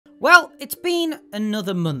Well, it's been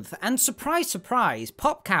another month, and surprise, surprise,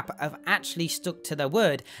 PopCap have actually stuck to their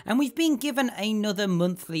word, and we've been given another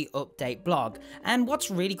monthly update blog. And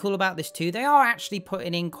what's really cool about this too, they are actually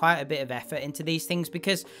putting in quite a bit of effort into these things,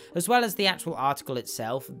 because as well as the actual article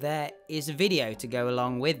itself, there is a video to go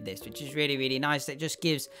along with this, which is really, really nice. It just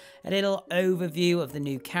gives a little overview of the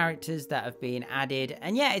new characters that have been added,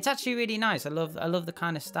 and yeah, it's actually really nice. I love the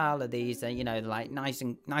kind of style of these, you know, like nice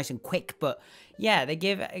and quick, but yeah, they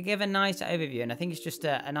give a nice overview, and I think it's just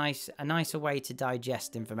a nicer way to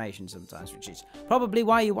digest information sometimes, which is probably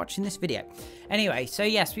why you're watching this video. Anyway, so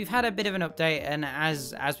yes, we've had a bit of an update, and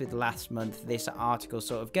as with last month, this article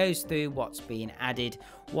sort of goes through what's been added,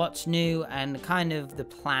 what's new, and kind of the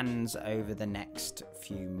plans over the next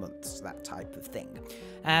few months, that type of thing.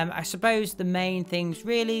 I suppose the main things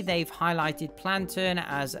really, they've highlighted Planturn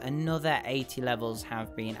as another 80 levels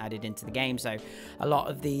have been added into the game. So a lot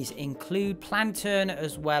of these include Planturn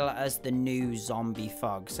as well as the new zombie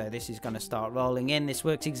fog. So this is going to start rolling in. This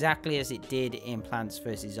works exactly as it did in Plants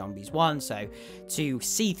vs Zombies 1. So to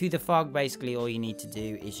see through the fog, basically all you need to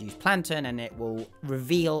do is use Planturn and it will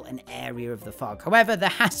reveal an area of the fog. However, there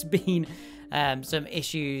has been some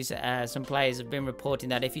issues. Some players have been reporting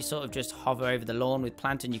that if you sort of just hover over the lawn with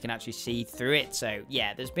Planturn, you can actually see through it. So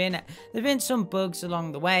yeah, there's been some bugs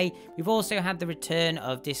along the way. We've also had the return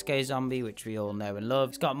of Disco Zombie, which we all know and love.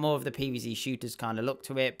 It's got more of the PvZ shooters kind of look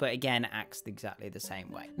to it, but again, acts exactly the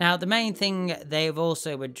same way. Now, the main thing they've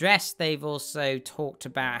also addressed, they've also talked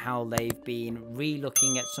about how they've been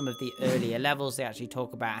re-looking at some of the earlier levels. They actually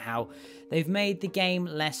talk about how they've made the game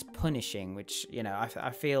less punishing, which, you know, I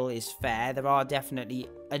feel is fair. There are definitely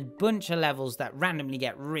a bunch of levels that randomly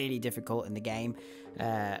get really difficult in the game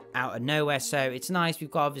out of nowhere, so it's nice.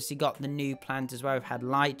 We've obviously got the new plant as well. We've had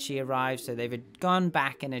Lychee arrive, so they've gone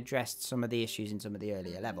back and addressed some of the issues in some of the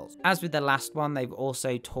earlier levels. As with the last one, they've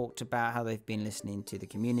also talked about how they've been listening to the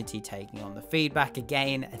community, taking on the feedback.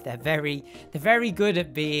 Again, they're very good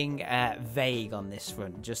at being vague on this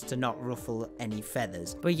front, just to not ruffle any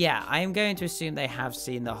feathers. But yeah, I am going to assume they have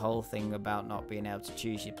seen the whole thing about not being able to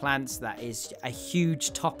choose your plants. That is a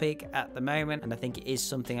huge topic at the moment, and I think it is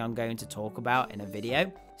something I'm going to talk about in a video.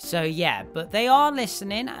 So yeah, but they are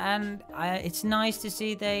listening, and it's nice to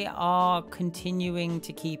see they are continuing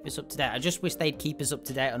to keep us up to date. I just wish they'd keep us up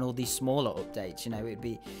to date on all these smaller updates. You know, it'd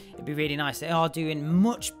be really nice. They are doing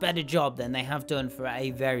much better job than they have done for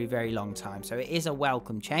a very, very long time. So it is a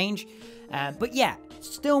welcome change. But yeah,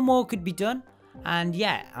 still more could be done. And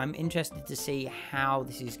yeah, I'm interested to see how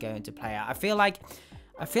this is going to play out. I feel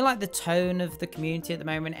like the tone of the community at the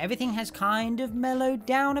moment, everything has kind of mellowed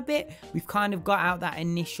down a bit. We've kind of got out that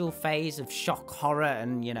initial phase of shock horror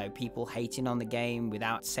and, you know, people hating on the game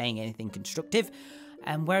without saying anything constructive.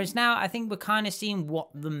 And whereas now, I think we're kind of seeing what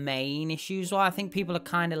the main issues are. I think people are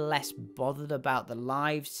kind of less bothered about the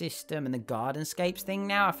live system and the Gardenscapes thing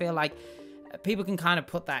now. I feel like people can kind of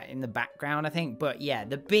put that in the background, I think. But yeah,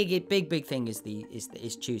 the big thing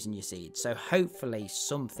is choosing your seeds. So hopefully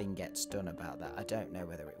something gets done about that. I don't know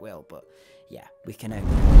whether it will, but yeah, we can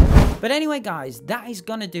hope. But anyway, guys, that is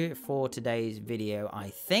gonna do it for today's video, I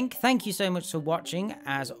think. Thank you so much for watching,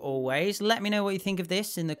 as always. Let me know what you think of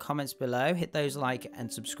this in the comments below. Hit those like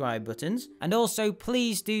and subscribe buttons. And also,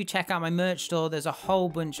 please do check out my merch store. There's a whole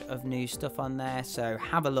bunch of new stuff on there, so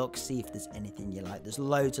have a look, see if there's anything you like. There's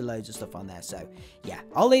loads of stuff on there, so yeah,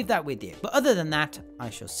 I'll leave that with you. But other than that, I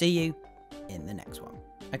shall see you in the next one.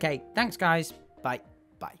 Okay, thanks guys, bye.